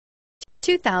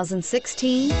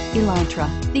2016 Elantra.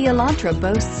 The Elantra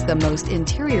boasts the most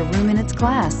interior room in its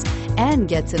class and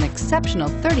gets an exceptional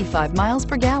 35 miles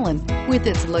per gallon. With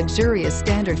its luxurious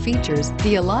standard features,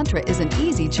 the Elantra is an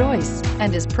easy choice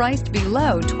and is priced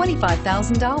below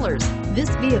 $25,000. This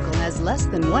vehicle has less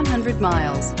than 100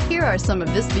 miles. Here are some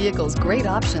of this vehicle's great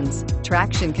options: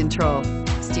 traction control,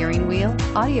 steering wheel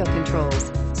audio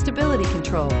controls, stability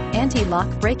control, anti-lock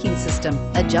braking system,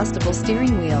 adjustable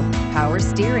steering wheel, power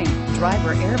steering,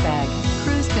 driver airbag,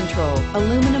 cruise control,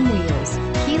 aluminum wheels,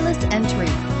 keyless entry.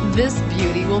 This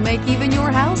beauty will make even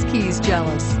your house keys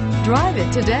jealous. Drive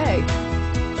it today.